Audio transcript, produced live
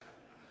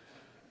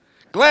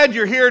Glad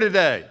you're here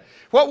today.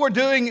 What we're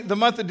doing the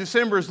month of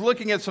December is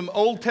looking at some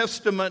Old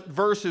Testament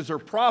verses or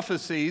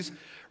prophecies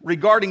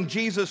regarding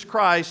Jesus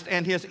Christ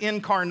and his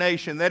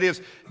incarnation. That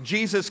is,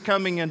 Jesus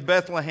coming in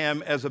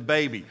Bethlehem as a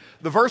baby.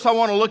 The verse I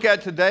want to look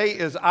at today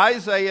is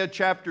Isaiah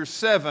chapter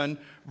 7,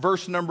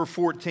 verse number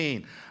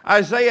 14.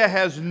 Isaiah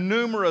has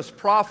numerous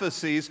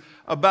prophecies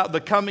about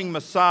the coming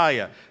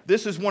Messiah.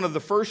 This is one of the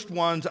first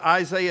ones,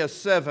 Isaiah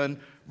 7,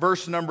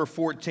 verse number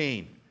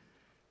 14.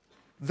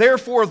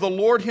 Therefore the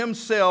Lord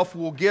himself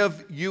will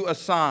give you a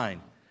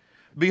sign.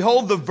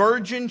 Behold, the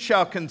virgin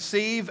shall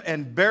conceive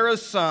and bear a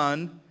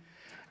son,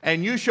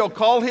 and you shall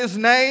call his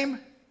name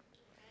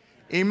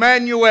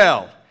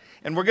Immanuel.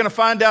 And we're going to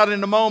find out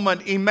in a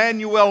moment,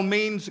 Immanuel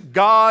means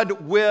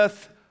God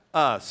with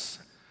us.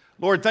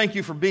 Lord, thank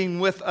you for being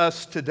with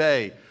us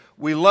today.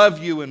 We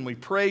love you and we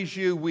praise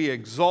you. We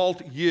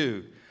exalt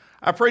you.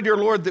 I pray, dear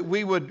Lord, that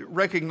we would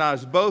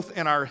recognize both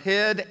in our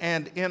head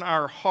and in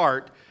our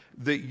heart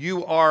that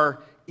you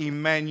are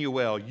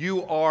Immanuel.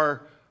 You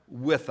are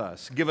with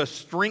us. Give us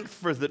strength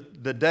for the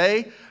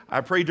day.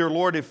 I pray, dear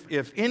Lord,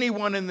 if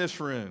anyone in this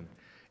room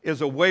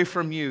is away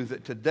from you,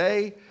 that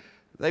today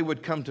they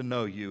would come to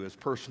know you as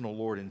personal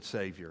Lord and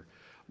Savior.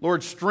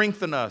 Lord,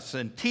 strengthen us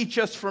and teach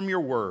us from your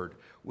word.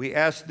 We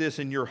ask this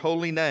in your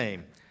holy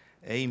name.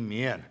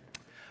 Amen.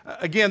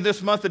 Again,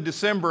 this month of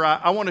December,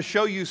 I want to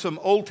show you some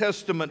Old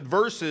Testament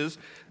verses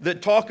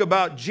that talk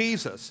about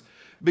Jesus.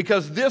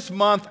 Because this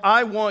month,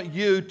 I want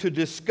you to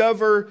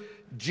discover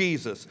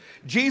Jesus.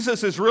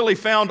 Jesus is really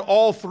found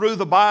all through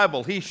the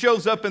Bible. He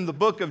shows up in the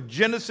book of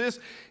Genesis,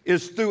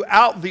 is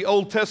throughout the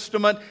Old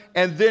Testament,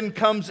 and then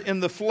comes in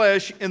the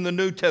flesh in the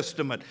New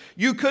Testament.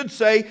 You could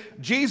say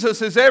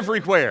Jesus is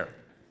everywhere.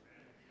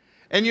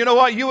 And you know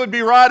what? You would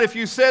be right if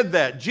you said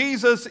that.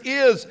 Jesus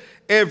is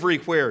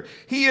everywhere.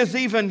 He is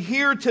even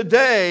here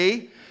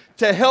today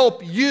to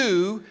help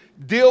you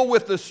deal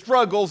with the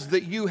struggles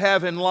that you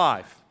have in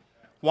life.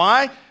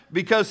 Why?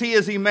 Because he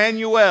is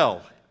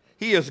Immanuel.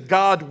 He is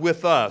God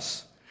with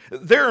us.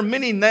 There are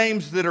many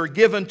names that are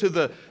given to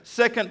the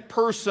second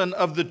person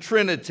of the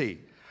Trinity.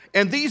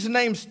 And these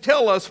names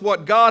tell us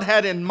what God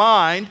had in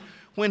mind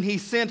when he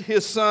sent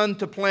his son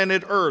to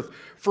planet Earth.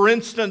 For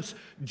instance,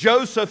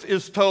 Joseph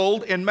is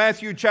told in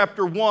Matthew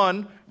chapter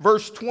 1,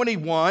 verse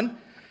 21,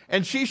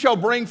 and she shall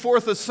bring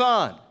forth a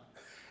son,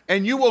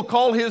 and you will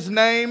call his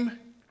name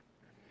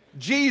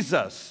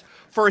Jesus,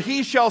 for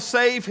he shall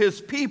save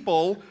his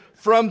people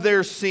from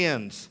their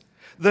sins.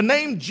 The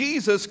name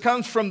Jesus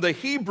comes from the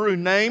Hebrew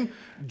name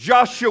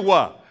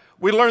Joshua.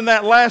 We learned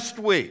that last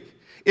week.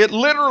 It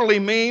literally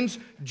means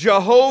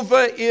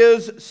Jehovah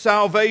is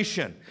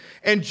salvation.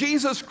 And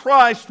Jesus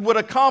Christ would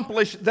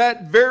accomplish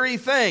that very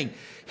thing.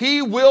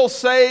 He will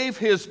save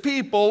his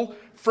people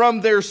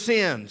from their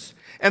sins.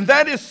 And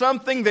that is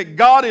something that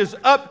God is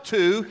up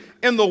to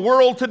in the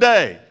world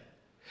today.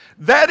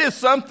 That is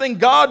something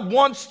God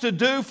wants to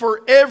do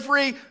for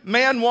every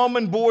man,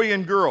 woman, boy,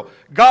 and girl.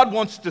 God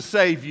wants to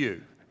save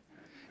you.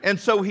 And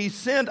so he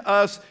sent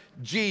us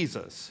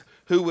Jesus,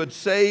 who would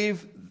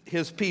save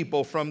his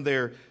people from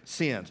their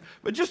sins.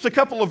 But just a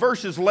couple of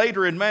verses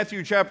later in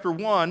Matthew chapter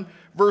 1,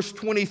 verse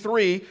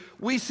 23,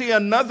 we see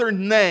another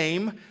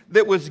name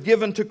that was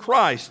given to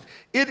Christ.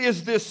 It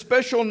is this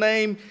special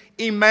name,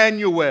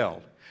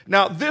 Immanuel.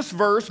 Now, this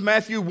verse,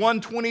 Matthew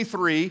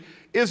 1:23,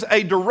 is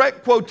a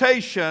direct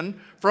quotation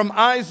from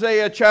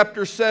Isaiah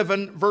chapter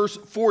 7, verse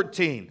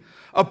 14,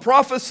 a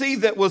prophecy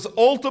that was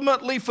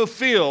ultimately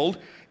fulfilled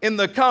in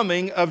the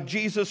coming of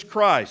Jesus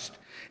Christ.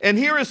 And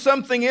here is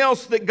something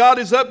else that God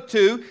is up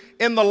to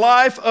in the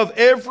life of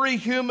every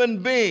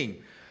human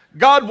being.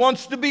 God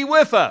wants to be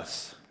with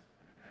us.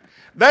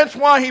 That's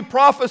why he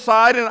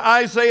prophesied in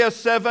Isaiah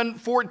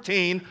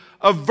 7:14,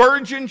 a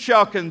virgin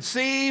shall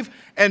conceive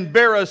and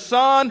bear a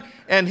son,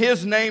 and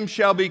his name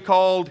shall be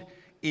called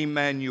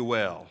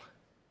Immanuel.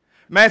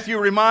 Matthew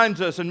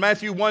reminds us in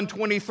Matthew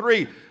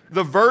 1:23,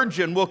 the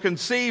virgin will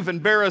conceive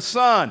and bear a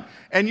son,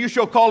 and you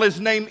shall call his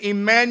name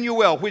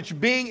Immanuel, which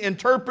being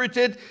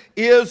interpreted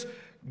is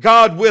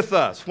God with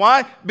us.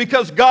 Why?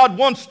 Because God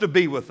wants to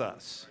be with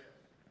us.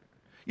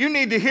 You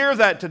need to hear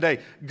that today.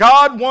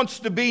 God wants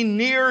to be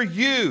near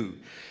you.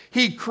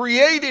 He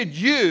created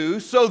you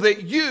so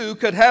that you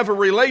could have a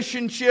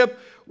relationship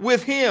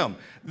with him.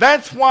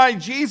 That's why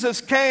Jesus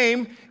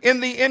came in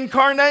the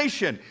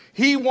incarnation.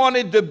 He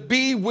wanted to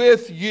be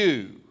with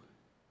you.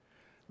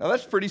 Now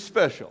that's pretty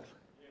special,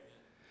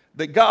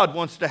 that God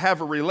wants to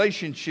have a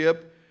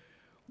relationship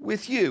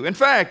with you. In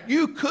fact,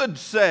 you could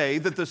say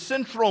that the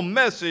central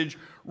message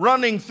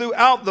running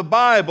throughout the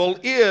Bible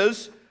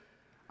is,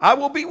 I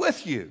will be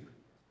with you.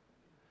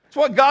 That's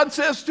what God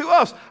says to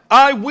us.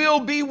 I will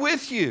be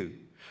with you.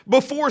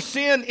 Before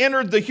sin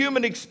entered the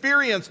human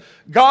experience,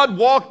 God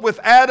walked with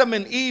Adam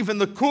and Eve in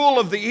the cool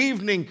of the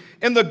evening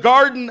in the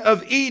Garden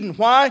of Eden.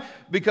 Why?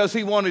 Because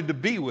he wanted to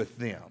be with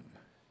them.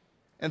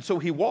 And so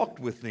he walked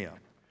with them.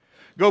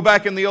 Go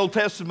back in the Old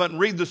Testament and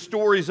read the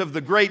stories of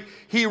the great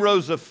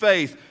heroes of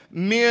faith,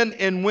 men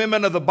and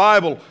women of the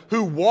Bible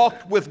who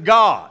walked with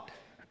God.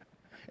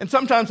 And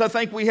sometimes I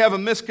think we have a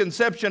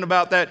misconception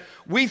about that.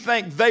 We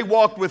think they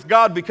walked with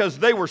God because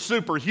they were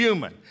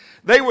superhuman.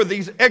 They were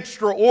these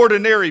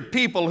extraordinary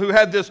people who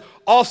had this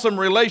awesome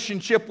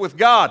relationship with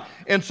God.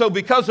 And so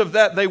because of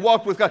that, they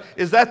walked with God.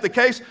 Is that the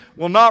case?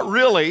 Well, not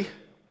really.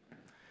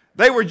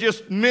 They were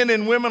just men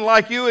and women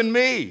like you and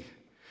me,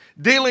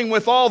 dealing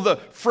with all the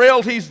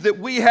frailties that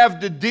we have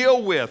to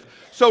deal with.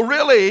 So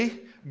really,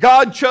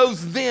 God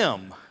chose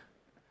them.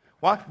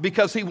 Why?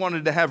 Because He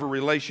wanted to have a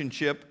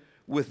relationship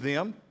with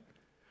them.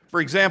 For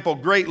example,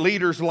 great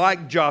leaders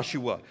like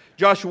Joshua.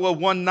 Joshua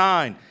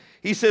 1:9.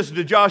 He says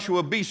to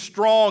Joshua, "Be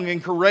strong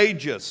and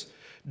courageous.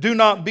 Do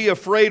not be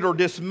afraid or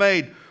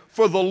dismayed,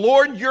 for the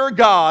Lord your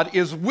God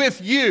is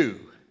with you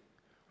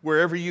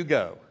wherever you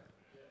go."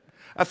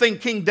 I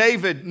think King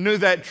David knew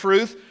that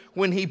truth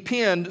when he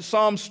penned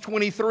Psalms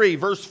 23,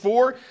 verse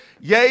 4.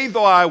 "Yea,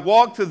 though I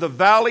walk through the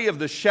valley of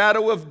the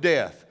shadow of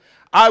death,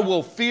 I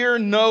will fear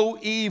no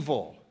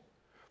evil,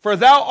 for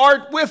thou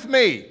art with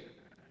me."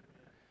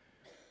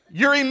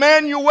 You're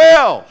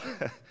Immanuel,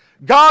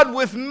 God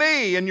with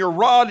me, and your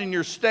rod and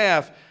your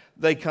staff,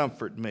 they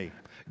comfort me.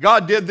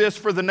 God did this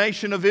for the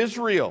nation of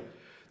Israel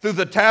through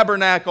the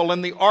tabernacle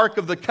and the ark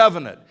of the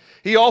covenant.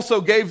 He also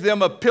gave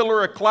them a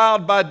pillar of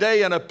cloud by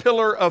day and a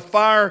pillar of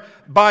fire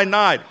by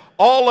night.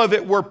 All of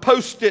it were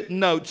post-it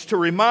notes to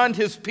remind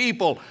His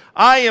people,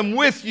 I am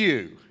with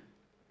you,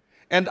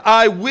 and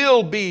I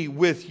will be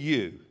with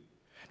you.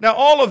 Now,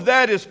 all of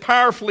that is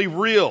powerfully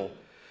real,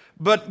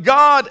 but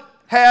God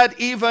had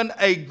even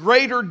a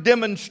greater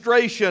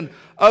demonstration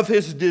of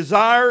His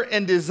desire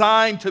and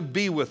design to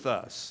be with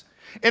us.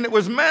 And it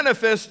was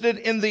manifested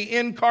in the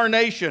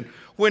incarnation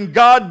when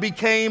God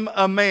became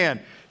a man.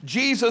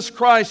 Jesus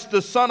Christ,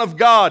 the Son of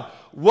God,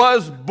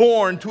 was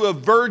born to a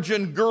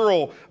virgin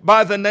girl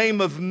by the name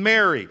of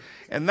Mary.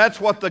 And that's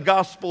what the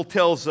gospel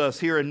tells us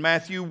here in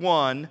Matthew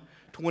 1,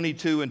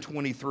 22 and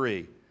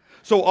 23.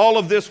 So all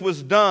of this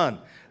was done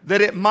that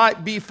it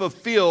might be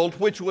fulfilled,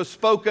 which was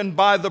spoken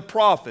by the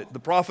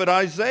prophet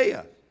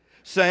Isaiah,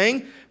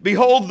 saying,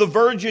 "Behold, the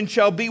virgin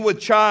shall be with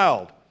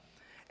child,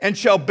 and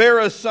shall bear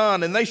a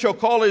son, and they shall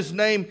call his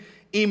name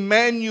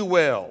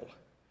Immanuel,"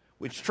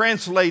 which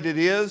translated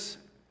is,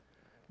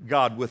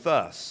 God with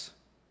us.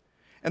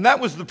 And that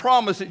was the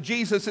promise that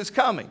Jesus is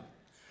coming.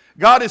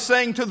 God is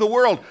saying to the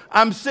world,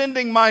 I'm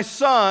sending my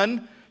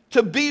Son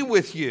to be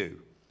with you.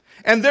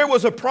 And there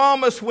was a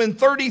promise when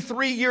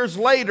 33 years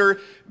later,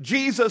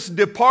 Jesus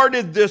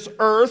departed this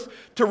earth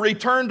to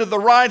return to the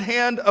right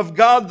hand of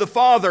God the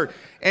Father.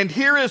 And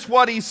here is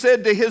what He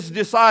said to His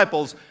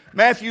disciples.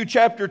 Matthew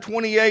chapter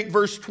 28,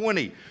 verse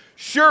 20.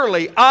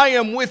 "Surely I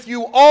am with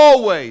you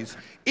always,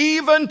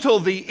 even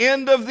till the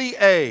end of the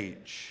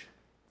age."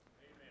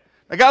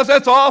 Now guys,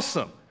 that's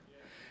awesome.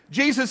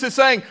 Jesus is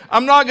saying,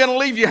 I'm not going to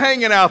leave you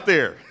hanging out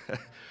there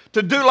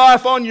to do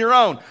life on your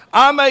own.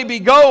 I may be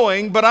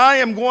going, but I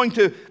am going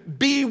to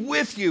be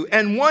with you.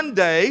 And one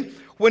day,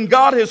 when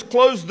God has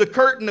closed the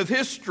curtain of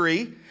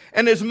history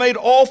and has made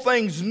all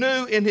things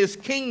new in His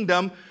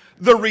kingdom,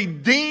 the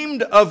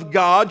redeemed of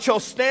God shall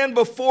stand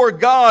before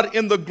God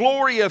in the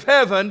glory of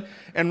heaven.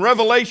 And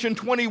Revelation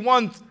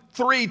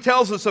 21:3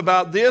 tells us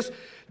about this.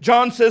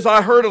 John says,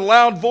 "I heard a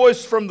loud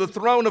voice from the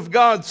throne of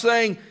God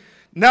saying,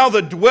 now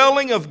the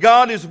dwelling of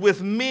God is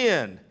with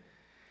men,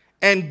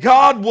 and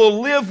God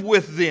will live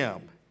with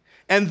them,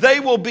 and they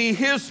will be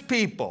His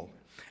people,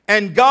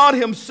 and God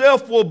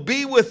Himself will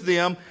be with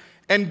them,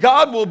 and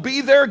God will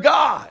be their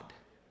God."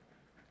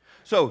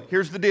 So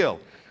here's the deal.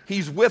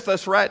 He's with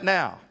us right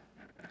now.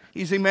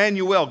 He's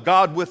Immanuel,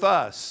 God with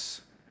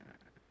us.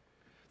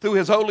 Through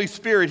His Holy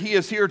Spirit, He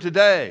is here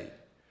today.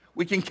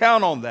 We can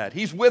count on that.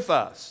 He's with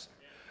us.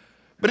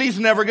 But He's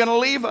never going to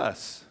leave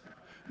us,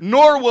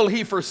 nor will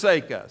He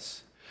forsake us.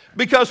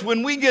 Because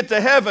when we get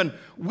to heaven,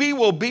 we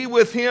will be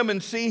with Him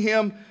and see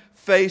Him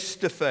face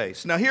to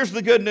face. Now here's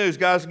the good news,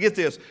 guys. Get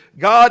this.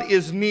 God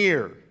is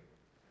near.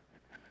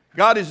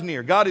 God is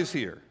near. God is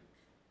here.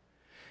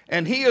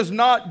 And He is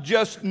not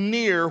just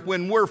near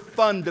when we're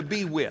fun to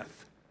be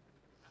with.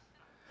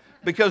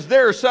 Because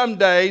there are some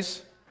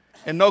days,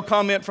 and no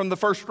comment from the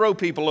first row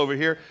people over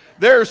here,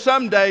 there are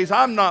some days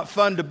I'm not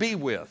fun to be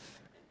with.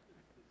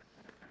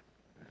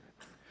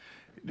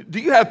 Do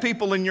you have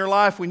people in your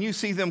life, when you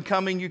see them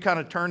coming, you kind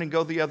of turn and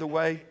go the other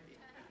way?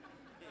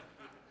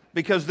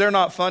 Because they're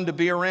not fun to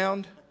be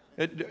around?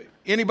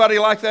 Anybody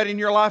like that in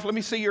your life? Let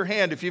me see your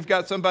hand if you've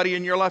got somebody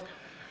in your life.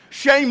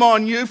 Shame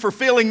on you for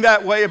feeling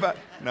that way about...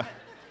 No.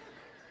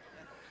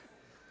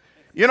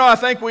 You know, I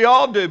think we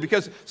all do,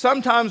 because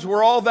sometimes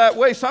we're all that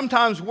way.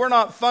 Sometimes we're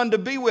not fun to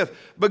be with.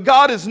 But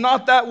God is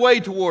not that way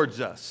towards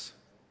us.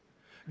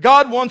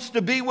 God wants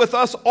to be with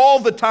us all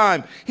the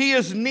time. He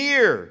is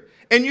near.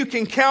 And you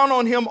can count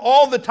on Him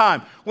all the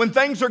time. When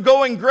things are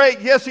going great,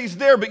 yes, He's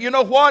there. But you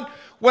know what?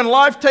 When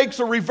life takes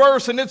a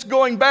reverse and it's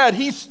going bad,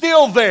 He's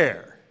still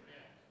there.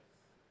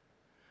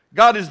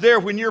 God is there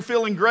when you're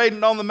feeling great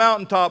and on the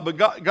mountaintop. But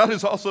God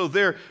is also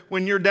there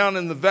when you're down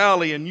in the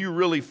valley and you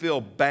really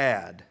feel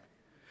bad.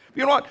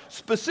 You know what?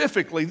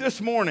 Specifically, this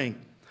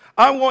morning,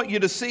 I want you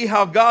to see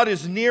how God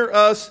is near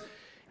us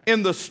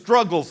in the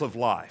struggles of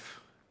life.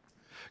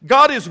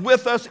 God is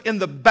with us in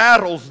the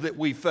battles that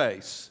we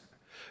face.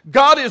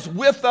 God is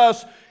with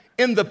us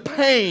in the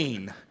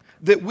pain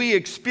that we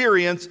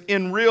experience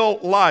in real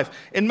life.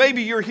 And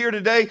maybe you're here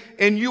today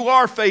and you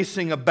are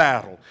facing a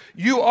battle.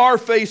 You are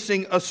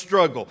facing a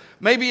struggle.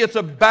 Maybe it's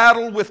a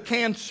battle with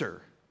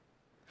cancer.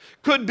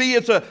 Could be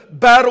it's a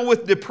battle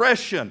with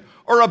depression,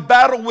 or a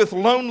battle with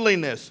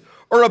loneliness,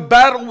 or a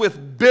battle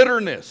with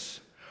bitterness,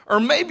 or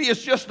maybe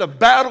it's just a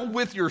battle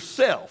with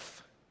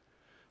yourself.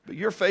 But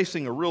you're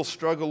facing a real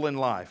struggle in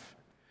life.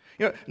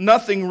 You know,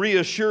 nothing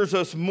reassures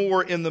us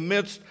more in the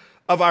midst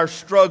of our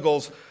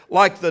struggles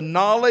like the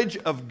knowledge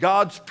of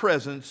God's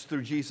presence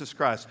through Jesus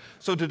Christ.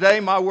 So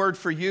today my word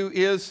for you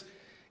is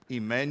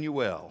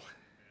Immanuel.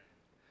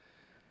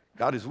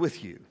 God is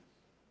with you.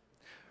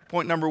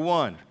 Point number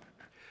one,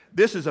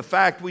 this is a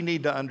fact we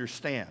need to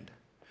understand.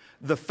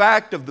 The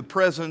fact of the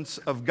presence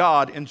of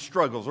God in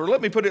struggles. Or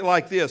let me put it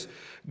like this.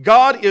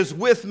 God is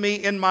with me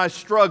in my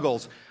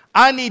struggles.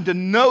 I need to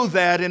know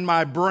that in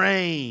my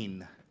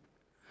brain.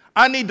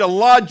 I need to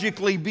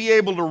logically be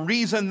able to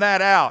reason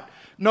that out.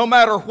 No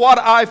matter what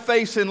I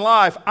face in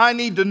life, I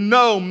need to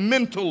know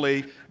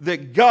mentally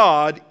that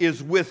God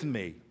is with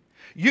me.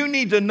 You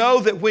need to know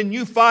that when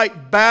you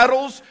fight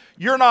battles,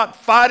 you're not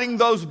fighting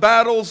those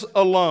battles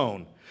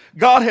alone.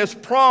 God has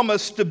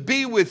promised to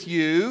be with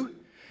you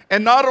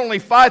and not only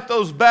fight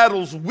those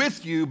battles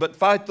with you, but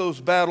fight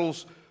those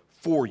battles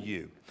for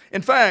you.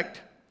 In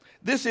fact,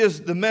 this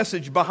is the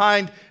message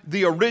behind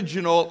the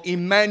original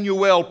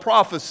Immanuel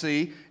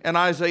prophecy in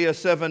Isaiah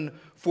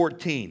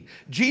 7:14.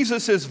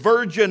 Jesus'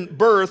 virgin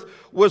birth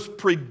was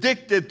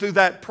predicted through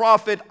that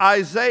prophet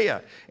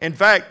Isaiah. In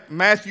fact,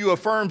 Matthew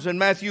affirms in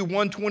Matthew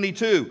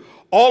 1:22,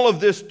 all of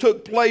this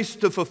took place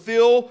to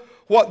fulfill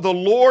what the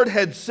Lord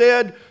had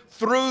said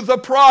through the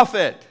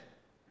prophet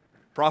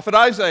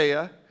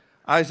Isaiah,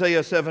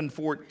 Isaiah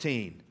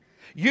 7:14.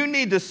 You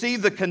need to see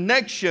the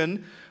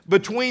connection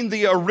between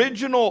the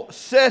original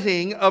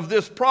setting of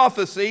this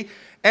prophecy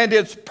and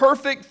its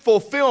perfect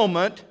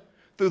fulfillment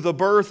through the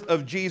birth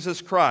of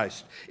Jesus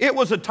Christ. It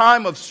was a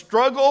time of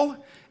struggle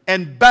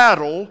and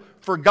battle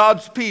for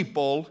God's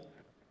people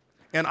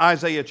in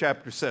Isaiah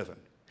chapter 7.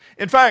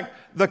 In fact,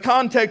 the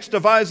context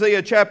of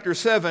Isaiah chapter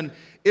 7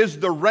 is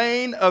the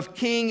reign of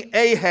King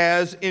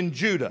Ahaz in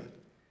Judah.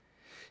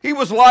 He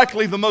was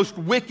likely the most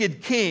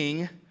wicked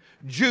king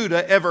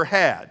Judah ever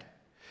had.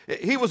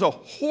 He was a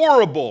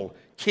horrible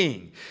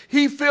king.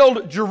 He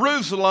filled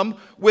Jerusalem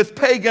with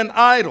pagan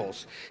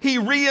idols. He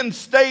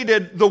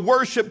reinstated the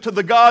worship to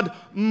the god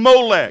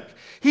Molech.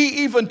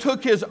 He even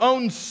took his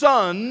own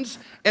sons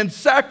and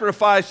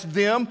sacrificed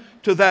them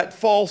to that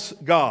false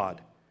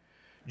god.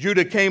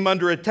 Judah came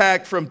under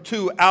attack from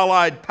two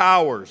allied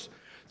powers,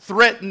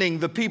 threatening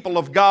the people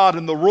of God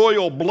and the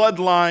royal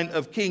bloodline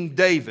of King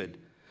David.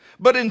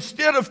 But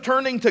instead of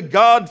turning to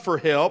God for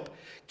help,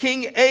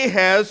 King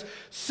Ahaz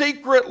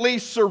secretly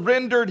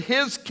surrendered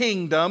his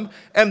kingdom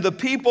and the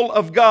people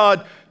of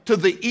God to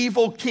the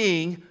evil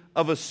king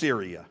of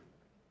Assyria.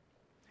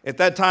 At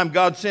that time,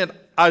 God sent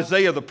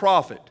Isaiah the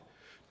prophet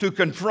to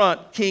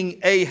confront King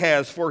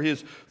Ahaz for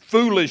his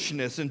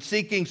foolishness in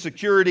seeking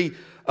security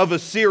of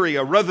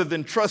Assyria rather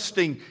than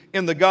trusting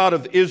in the God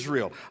of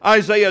Israel.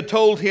 Isaiah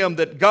told him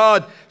that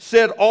God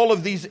said all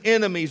of these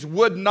enemies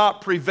would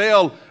not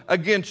prevail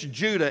against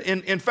Judah.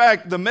 In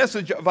fact, the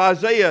message of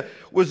Isaiah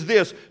was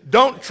this: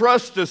 don't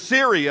trust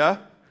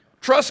Assyria,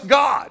 trust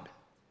God.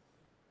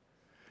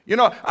 You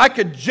know, I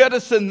could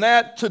jettison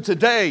that to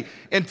today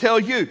and tell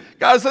you,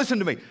 guys, listen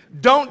to me.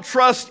 Don't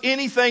trust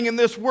anything in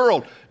this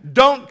world.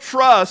 Don't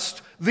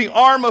trust the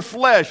arm of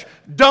flesh.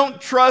 Don't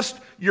trust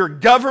your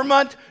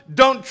government.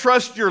 Don't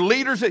trust your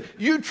leaders.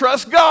 You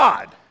trust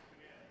God.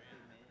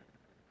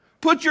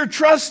 Put your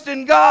trust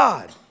in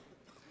God.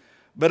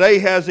 But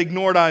Ahaz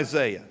ignored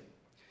Isaiah.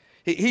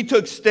 He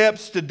took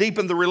steps to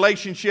deepen the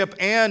relationship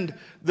and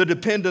the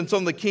dependence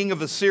on the king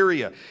of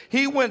Assyria.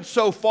 He went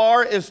so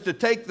far as to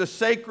take the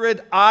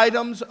sacred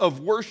items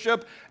of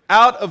worship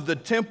out of the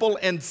temple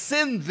and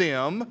send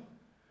them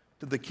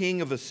to the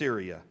king of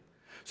Assyria.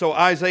 So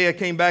Isaiah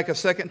came back a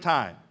second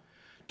time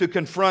to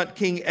confront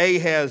King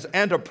Ahaz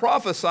and to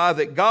prophesy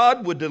that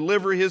God would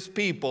deliver his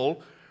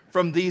people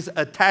from these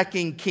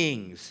attacking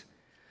kings.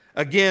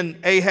 Again,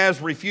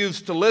 Ahaz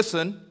refused to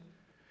listen.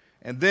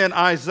 And then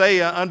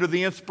Isaiah, under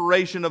the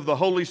inspiration of the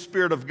Holy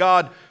Spirit of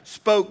God,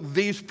 spoke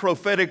these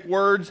prophetic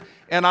words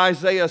in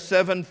Isaiah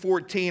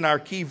 7:14, our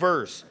key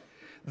verse.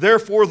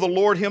 Therefore the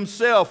Lord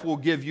himself will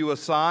give you a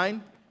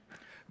sign.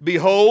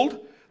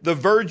 Behold, the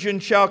virgin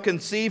shall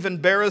conceive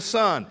and bear a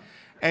son,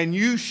 and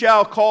you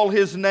shall call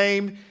his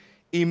name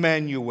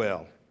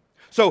Immanuel.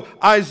 So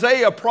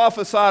Isaiah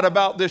prophesied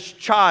about this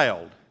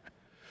child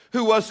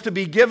who was to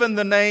be given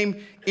the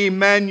name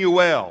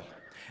Immanuel.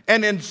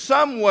 And in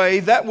some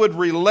way, that would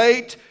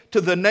relate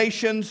to the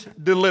nation's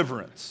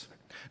deliverance.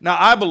 Now,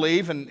 I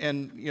believe,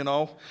 and you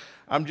know,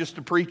 I'm just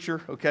a preacher,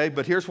 okay,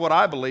 but here's what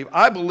I believe.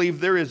 I believe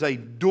there is a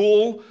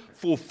dual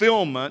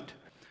fulfillment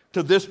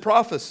to this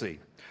prophecy.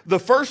 The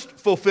first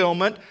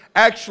fulfillment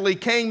actually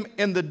came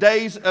in the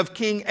days of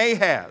King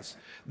Ahaz.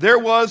 There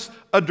was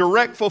a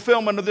direct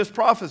fulfillment of this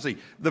prophecy.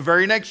 The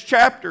very next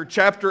chapter,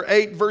 chapter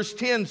 8, verse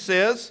 10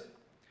 says,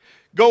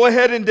 "Go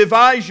ahead and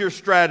devise your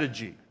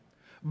strategy,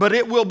 but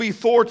it will be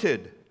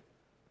thwarted.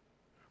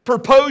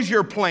 Propose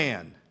your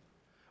plan,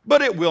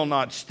 but it will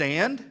not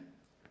stand.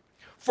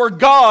 For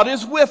God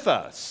is with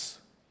us."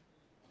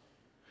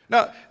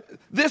 Now,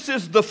 this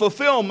is the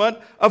fulfillment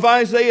of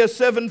Isaiah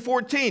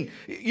 7:14.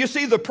 You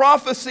see, the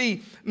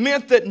prophecy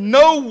meant that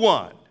no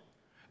one,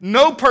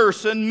 no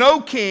person,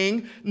 no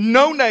king,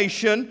 no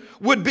nation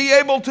would be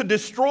able to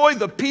destroy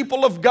the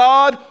people of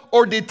God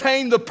or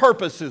detain the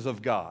purposes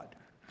of God.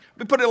 Let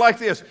me put it like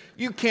this: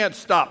 you can't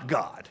stop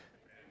God.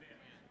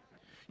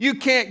 You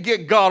can't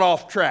get God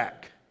off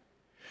track.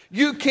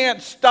 You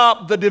can't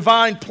stop the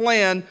divine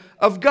plan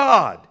of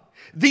God.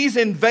 These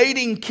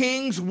invading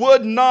kings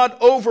would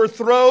not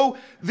overthrow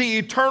the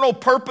eternal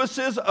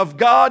purposes of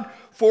God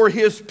for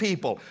His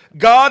people.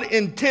 God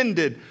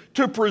intended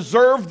to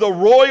preserve the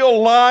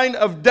royal line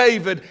of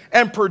David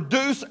and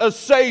produce a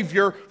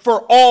Savior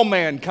for all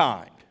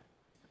mankind.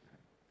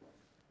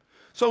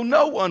 So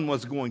no one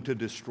was going to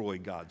destroy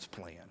God's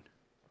plan.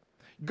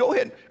 Go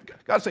ahead,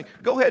 God's saying,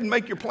 go ahead and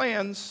make your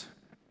plans.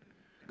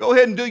 Go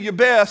ahead and do your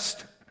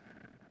best.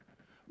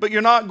 But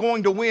you're not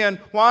going to win.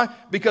 Why?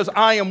 Because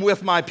I am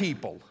with my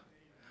people.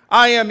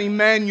 I am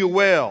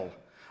Immanuel.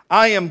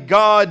 I am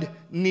God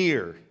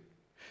near.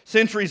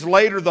 Centuries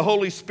later, the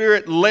Holy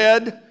Spirit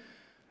led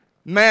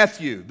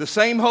Matthew. The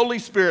same Holy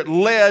Spirit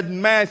led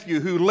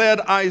Matthew, who led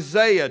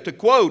Isaiah, to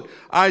quote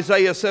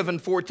Isaiah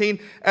 7:14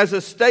 as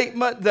a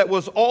statement that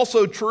was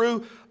also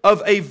true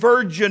of a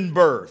virgin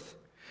birth.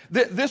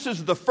 This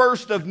is the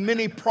first of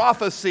many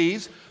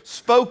prophecies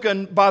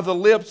spoken by the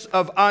lips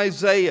of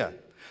Isaiah.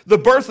 The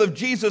birth of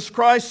Jesus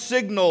Christ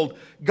signaled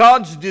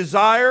God's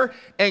desire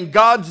and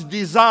God's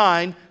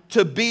design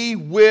to be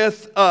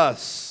with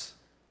us,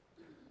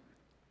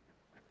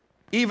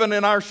 even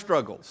in our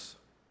struggles.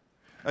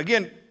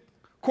 Again,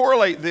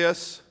 correlate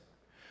this.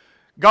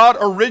 God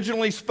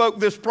originally spoke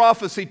this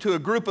prophecy to a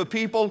group of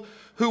people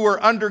who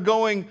were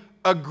undergoing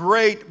a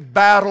great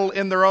battle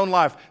in their own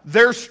life.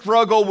 Their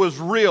struggle was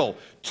real.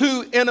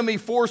 Two enemy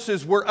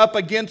forces were up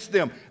against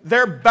them.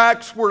 Their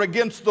backs were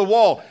against the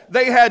wall.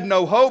 They had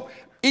no hope.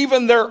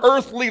 Even their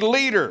earthly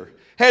leader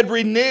had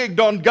reneged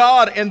on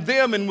God and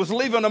them and was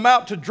leaving them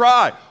out to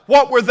dry.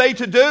 What were they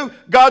to do?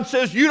 God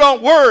says, you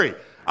don't worry.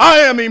 I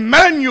am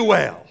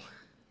Immanuel.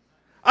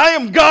 I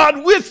am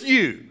God with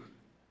you.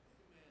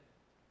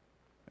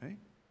 Okay?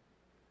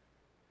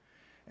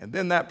 And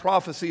then that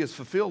prophecy is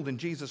fulfilled in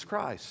Jesus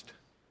Christ.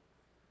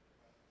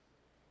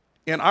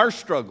 In our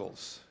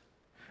struggles,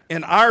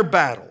 in our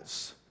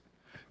battles,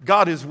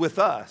 God is with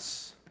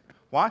us.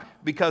 Why?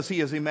 Because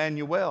He is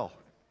Immanuel.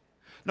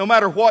 No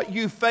matter what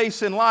you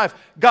face in life,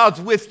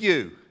 God's with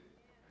you.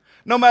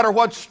 No matter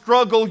what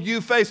struggle you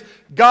face,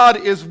 God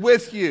is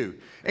with you.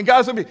 And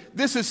guys,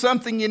 this is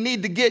something you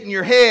need to get in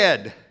your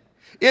head.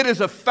 It is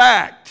a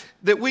fact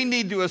that we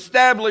need to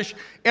establish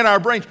in our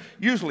brains.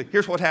 Usually,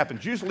 here's what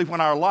happens. Usually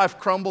when our life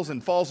crumbles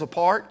and falls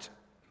apart,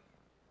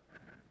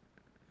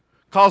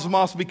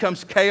 cosmos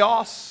becomes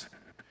chaos,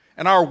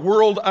 and our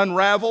world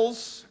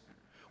unravels,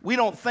 we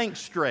don't think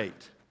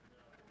straight,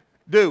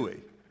 do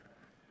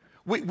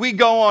we? We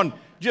go on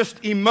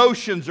just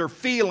emotions or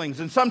feelings,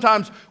 and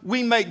sometimes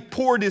we make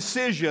poor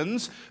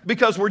decisions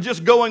because we're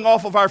just going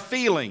off of our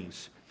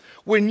feelings.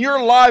 When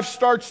your life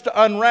starts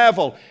to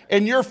unravel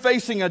and you're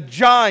facing a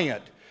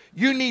giant,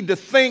 you need to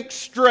think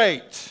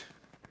straight.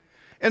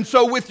 And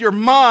so with your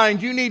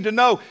mind, you need to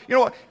know, you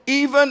know what,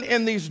 even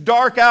in these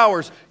dark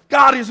hours,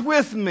 God is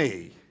with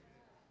me.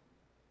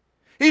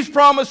 He's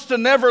promised to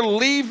never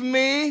leave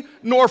me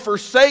nor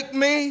forsake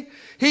me.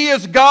 He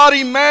is God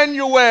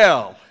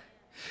Immanuel.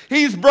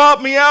 He's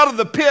brought me out of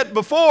the pit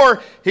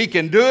before. He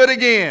can do it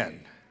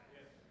again.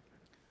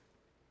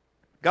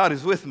 God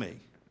is with me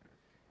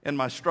in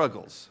my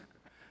struggles.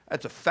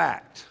 That's a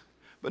fact.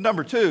 But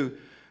number two,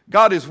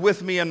 God is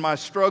with me in my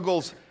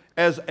struggles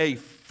as a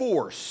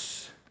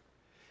force.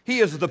 He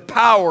is the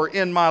power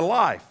in my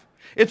life.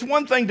 It's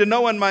one thing to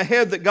know in my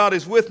head that God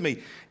is with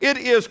me. It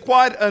is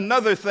quite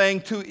another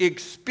thing to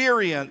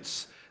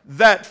experience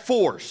that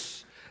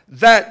force,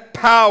 that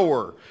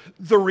power,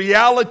 the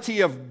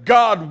reality of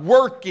God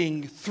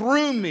working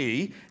through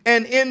me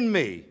and in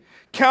me,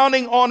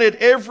 counting on it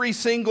every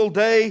single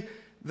day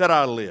that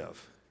I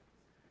live.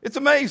 It's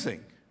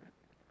amazing.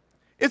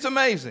 It's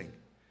amazing.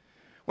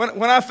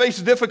 When I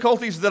face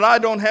difficulties that I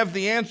don't have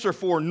the answer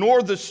for,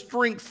 nor the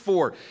strength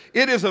for,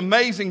 it is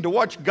amazing to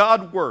watch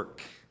God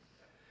work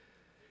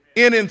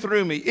in and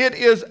through me. It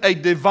is a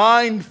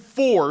divine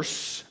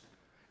force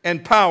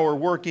and power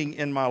working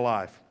in my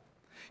life.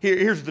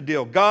 Here's the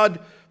deal. God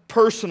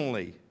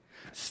personally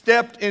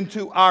stepped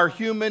into our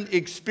human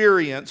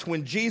experience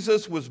when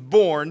Jesus was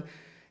born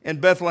in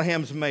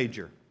Bethlehem's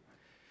manger.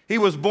 He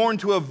was born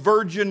to a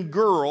virgin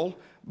girl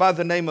by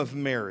the name of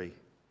Mary.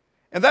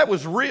 And that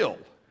was real.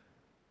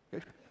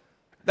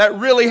 That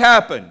really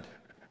happened.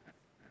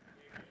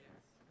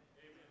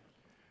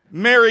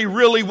 Mary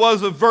really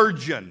was a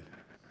virgin.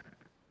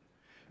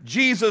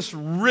 Jesus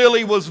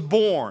really was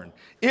born.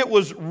 It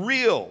was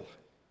real.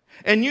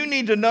 And you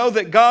need to know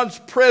that God's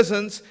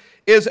presence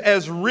is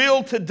as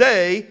real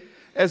today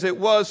as it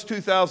was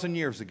 2,000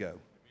 years ago.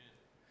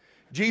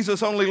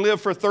 Jesus only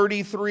lived for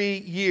 33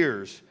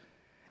 years.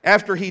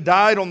 After he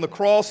died on the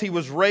cross, he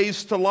was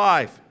raised to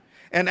life.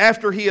 And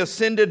after he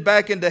ascended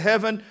back into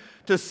heaven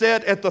to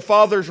sit at the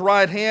Father's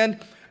right hand,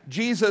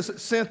 Jesus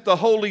sent the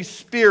Holy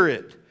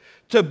Spirit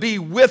to be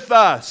with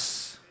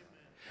us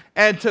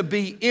and to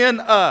be in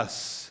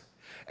us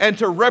and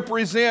to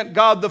represent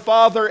God the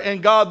Father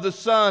and God the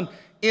Son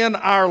in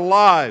our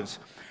lives.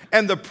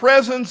 And the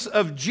presence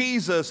of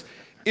Jesus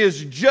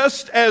is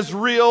just as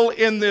real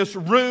in this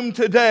room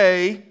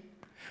today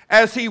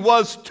as he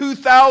was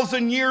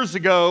 2,000 years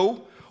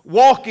ago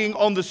walking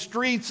on the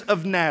streets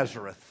of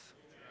Nazareth.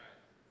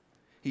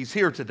 He's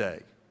here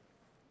today.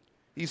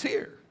 He's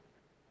here.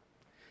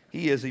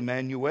 He is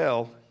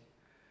Immanuel,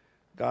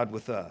 God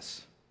with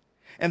us.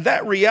 And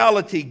that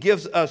reality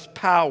gives us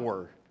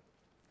power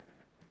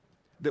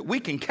that we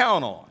can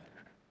count on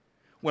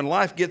when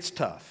life gets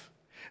tough.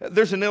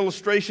 There's an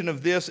illustration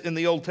of this in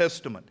the Old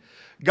Testament.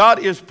 God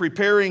is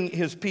preparing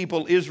his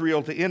people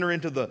Israel to enter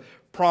into the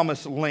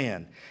promised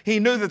land. He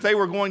knew that they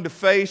were going to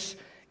face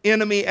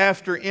enemy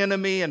after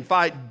enemy and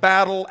fight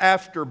battle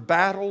after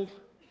battle.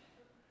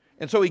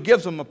 And so he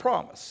gives them a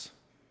promise.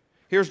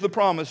 Here's the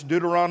promise,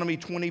 Deuteronomy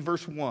 20,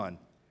 verse 1.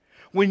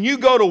 When you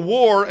go to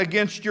war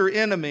against your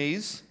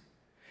enemies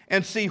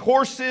and see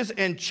horses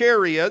and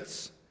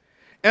chariots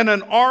and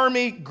an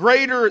army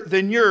greater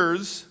than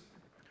yours,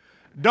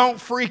 don't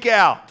freak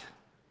out.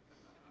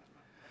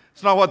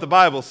 It's not what the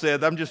Bible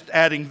said. I'm just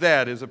adding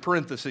that as a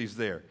parenthesis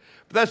there.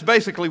 But that's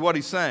basically what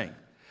he's saying.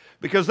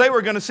 Because they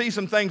were going to see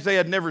some things they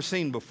had never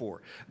seen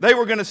before. They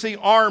were going to see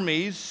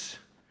armies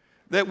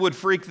that would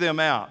freak them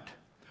out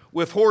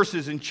with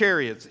horses and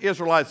chariots.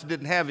 Israelites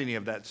didn't have any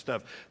of that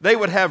stuff. They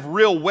would have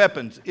real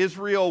weapons.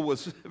 Israel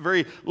was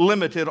very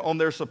limited on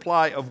their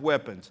supply of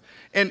weapons.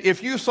 And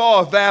if you saw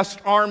a vast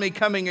army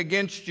coming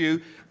against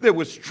you that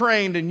was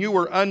trained and you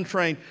were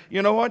untrained,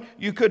 you know what?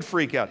 You could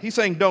freak out. He's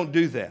saying don't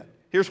do that.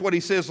 Here's what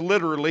he says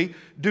literally,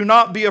 do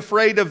not be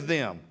afraid of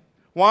them.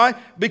 Why?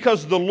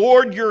 Because the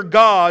Lord your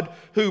God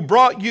who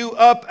brought you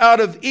up out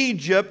of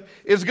Egypt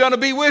is going to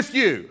be with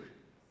you.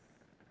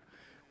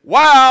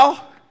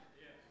 Wow.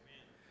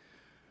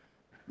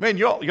 Man,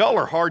 y'all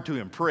are hard to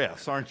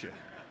impress, aren't you?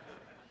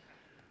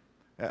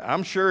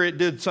 I'm sure it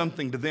did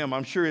something to them.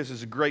 I'm sure this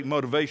is a great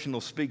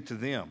motivational speak to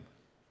them.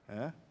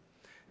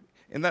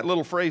 In that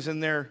little phrase in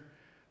there,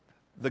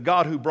 the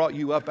God who brought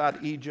you up out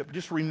of Egypt,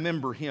 just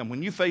remember him.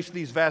 When you face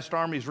these vast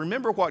armies,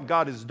 remember what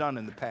God has done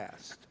in the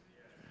past.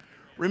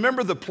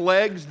 Remember the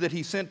plagues that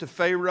he sent to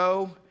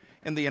Pharaoh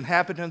and the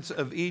inhabitants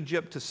of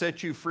Egypt to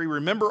set you free.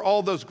 Remember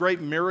all those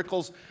great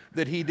miracles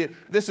that he did.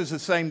 This is the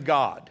same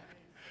God.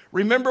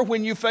 Remember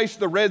when you faced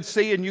the Red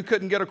Sea and you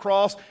couldn't get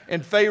across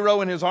and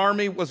Pharaoh and his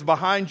army was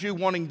behind you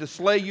wanting to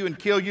slay you and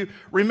kill you?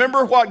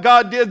 Remember what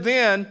God did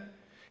then?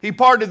 He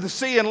parted the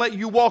sea and let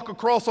you walk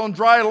across on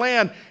dry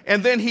land,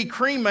 and then he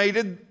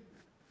cremated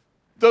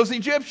those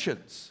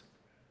Egyptians.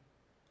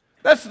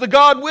 That's the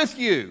God with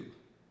you.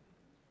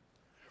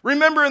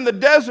 Remember in the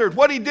desert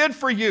what he did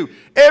for you.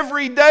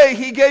 Every day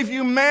he gave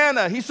you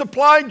manna. He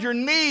supplied your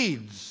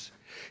needs.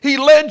 He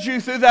led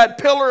you through that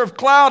pillar of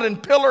cloud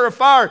and pillar of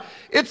fire.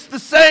 It's the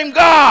same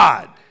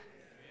God.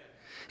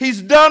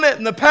 He's done it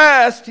in the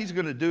past. He's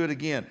going to do it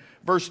again.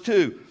 Verse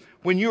 2,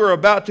 when you are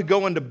about to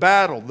go into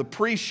battle, the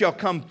priest shall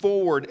come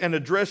forward and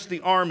address the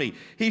army.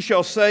 He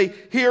shall say,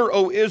 hear,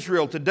 O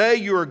Israel, today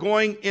you are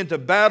going into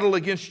battle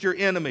against your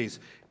enemies.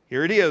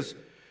 Here it is.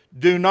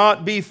 Do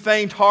not be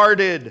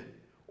faint-hearted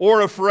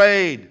or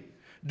afraid.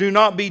 Do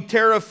not be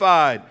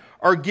terrified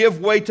or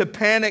give way to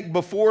panic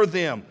before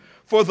them.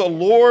 For the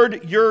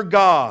Lord your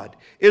God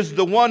is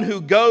the one who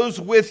goes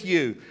with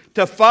you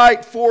to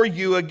fight for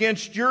you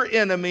against your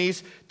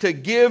enemies to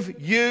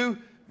give you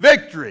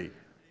victory.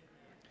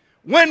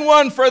 Win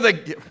one for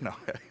the... No.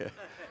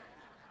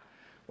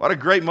 What a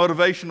great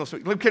motivational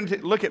speech.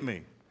 Look at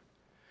me.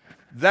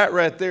 That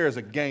right there is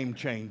a game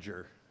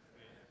changer.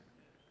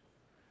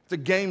 It's a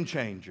game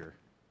changer.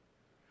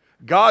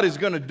 God is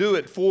going to do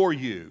it for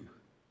you.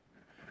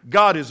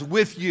 God is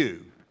with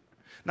you.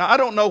 Now, I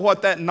don't know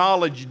what that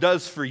knowledge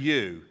does for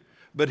you,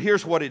 but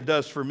here's what it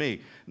does for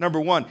me.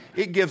 Number one,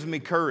 it gives me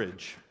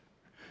courage.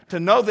 To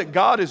know that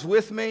God is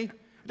with me,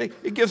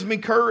 it gives me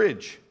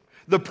courage.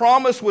 The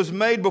promise was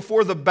made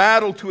before the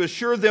battle to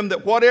assure them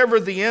that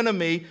whatever the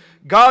enemy,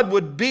 God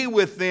would be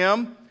with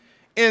them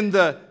in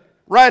the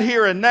right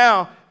here and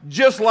now,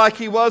 just like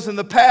he was in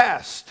the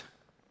past.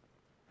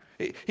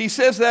 He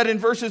says that in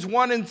verses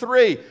 1 and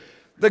 3.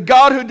 The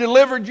God who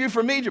delivered you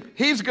from Egypt,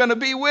 he's going to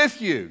be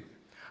with you.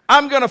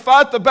 I'm going to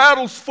fight the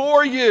battles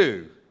for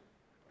you.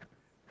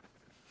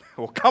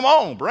 Well, come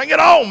on, bring it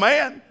on,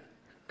 man.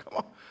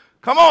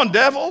 Come on,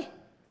 devil.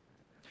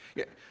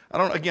 I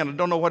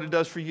don't know what it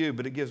does for you,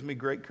 but it gives me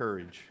great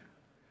courage.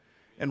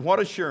 And what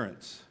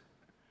assurance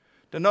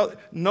To know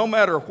no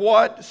matter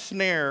what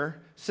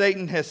snare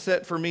Satan has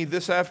set for me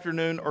this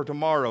afternoon or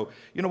tomorrow,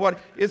 you know what?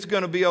 It's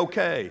going to be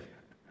okay.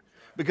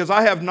 Because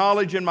I have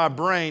knowledge in my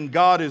brain,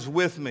 God is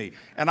with me.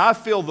 And I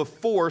feel the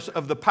force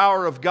of the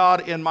power of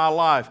God in my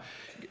life.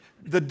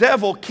 The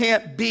devil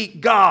can't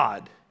beat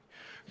God.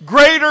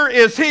 Greater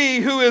is he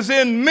who is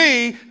in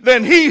me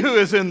than he who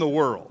is in the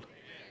world.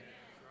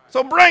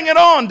 So bring it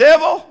on,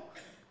 devil.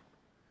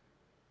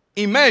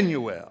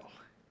 Immanuel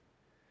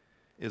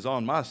is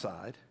on my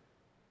side.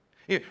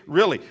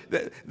 Really,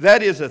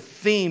 that is a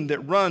theme that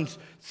runs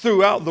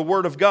throughout the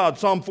Word of God.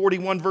 Psalm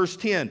 41 verse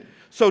 10.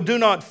 So do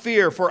not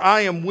fear, for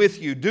I am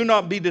with you. Do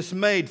not be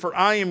dismayed, for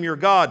I am your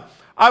God.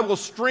 I will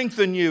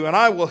strengthen you and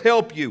I will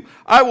help you.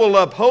 I will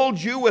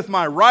uphold you with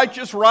my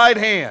righteous right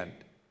hand.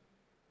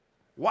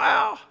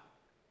 Wow.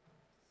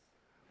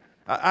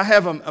 I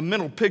have a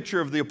mental picture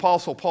of the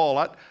Apostle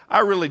Paul. I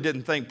really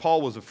didn't think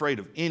Paul was afraid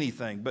of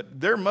anything, but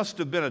there must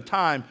have been a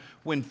time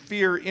when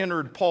fear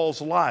entered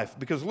Paul's life.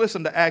 Because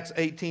listen to Acts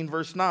 18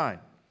 verse 9.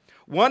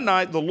 One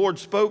night the Lord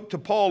spoke to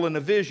Paul in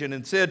a vision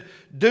and said,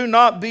 do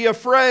not be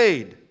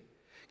afraid.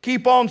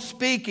 Keep on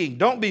speaking.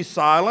 Don't be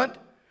silent,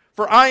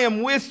 for I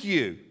am with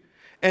you,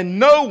 and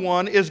no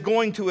one is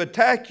going to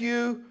attack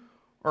you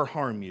or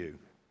harm you.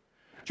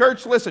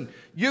 Church, listen,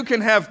 you can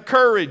have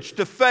courage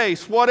to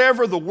face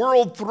whatever the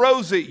world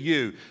throws at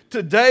you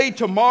today,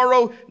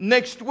 tomorrow,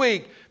 next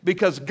week,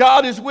 because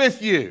God is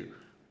with you.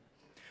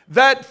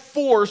 That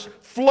force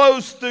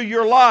flows through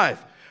your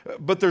life.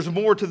 But there's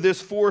more to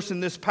this force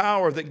and this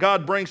power that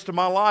God brings to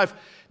my life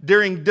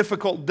during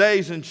difficult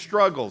days and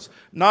struggles.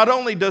 Not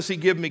only does He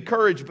give me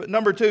courage, but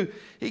number two,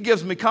 He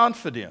gives me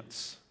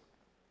confidence.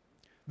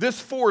 This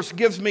force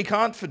gives me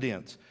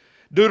confidence.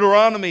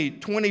 Deuteronomy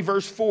 20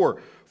 verse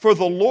 4. For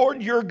the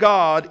Lord your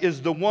God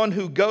is the one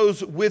who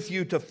goes with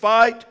you to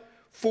fight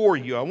for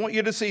you. I want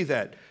you to see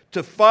that.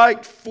 To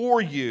fight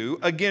for you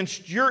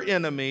against your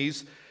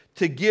enemies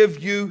to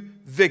give you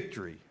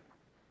victory.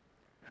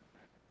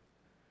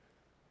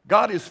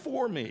 God is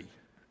for me.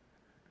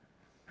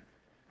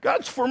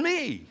 God's for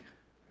me.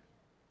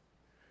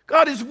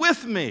 God is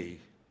with me.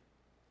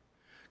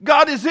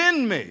 God is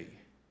in me.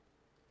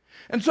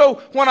 And so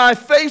when I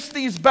face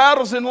these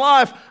battles in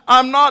life,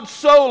 I'm not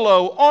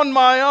solo on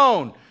my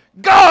own.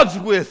 God's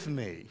with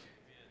me.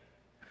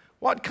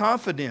 What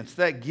confidence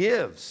that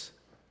gives.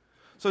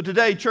 So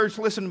today, church,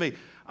 listen to me.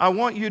 I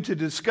want you to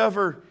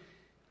discover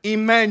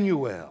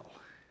Immanuel.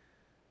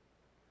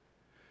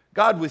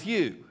 God with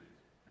you.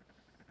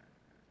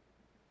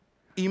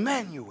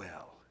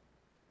 Immanuel.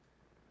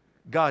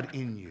 God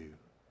in you.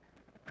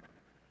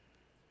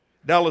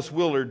 Dallas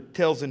Willard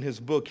tells in his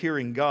book,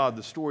 Hearing God,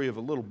 the story of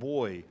a little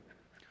boy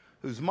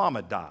whose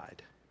mama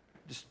died.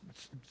 Just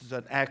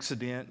an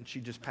accident, and she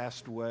just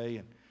passed away,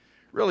 and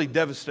really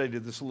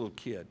devastated this little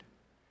kid.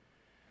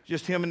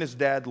 Just him and his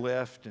dad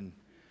left, and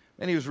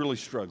he was really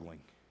struggling.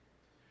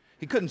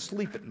 He couldn't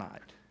sleep at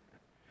night.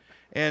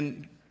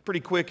 And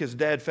pretty quick, his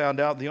dad found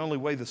out the only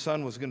way the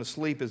son was going to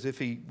sleep is if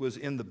he was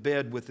in the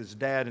bed with his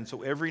dad. And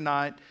so every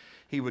night,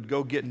 he would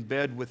go get in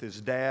bed with his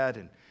dad,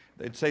 and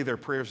they'd say their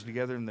prayers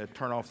together, and they'd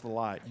turn off the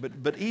light.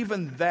 But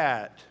even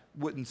that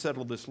wouldn't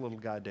settle this little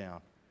guy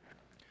down.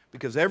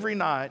 Because every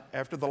night,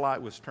 after the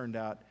light was turned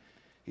out,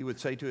 he would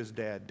say to his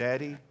dad,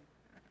 Daddy,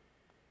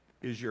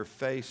 is your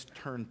face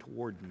turned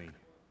toward me?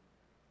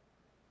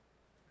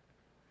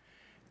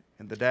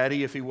 And the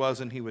daddy, if he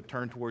wasn't, he would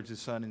turn towards his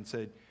son and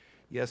say,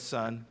 yes,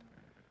 son,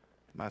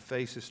 my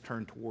face is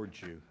turned towards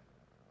you.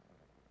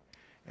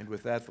 And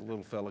with that, the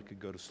little fella could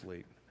go to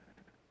sleep.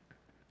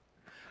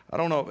 I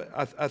don't know,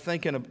 I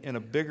think in a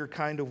bigger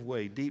kind of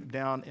way, deep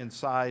down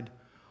inside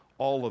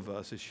all of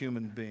us as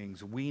human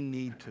beings, we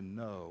need to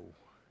know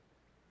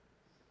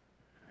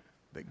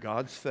that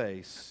God's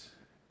face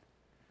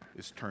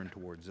is turned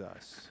towards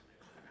us.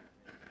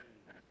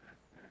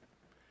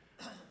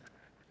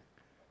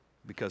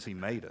 Because He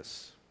made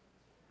us.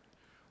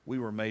 We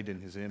were made in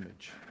His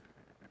image.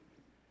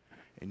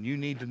 And you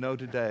need to know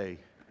today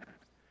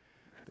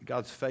that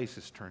God's face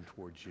is turned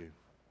towards you.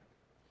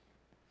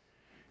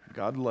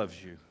 God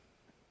loves you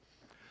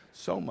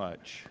so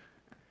much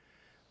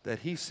that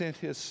He sent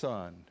His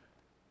Son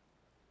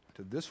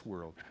to this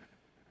world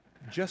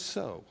just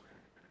so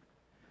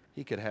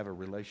He could have a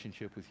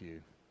relationship with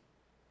you.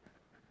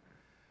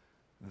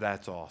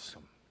 That's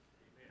awesome.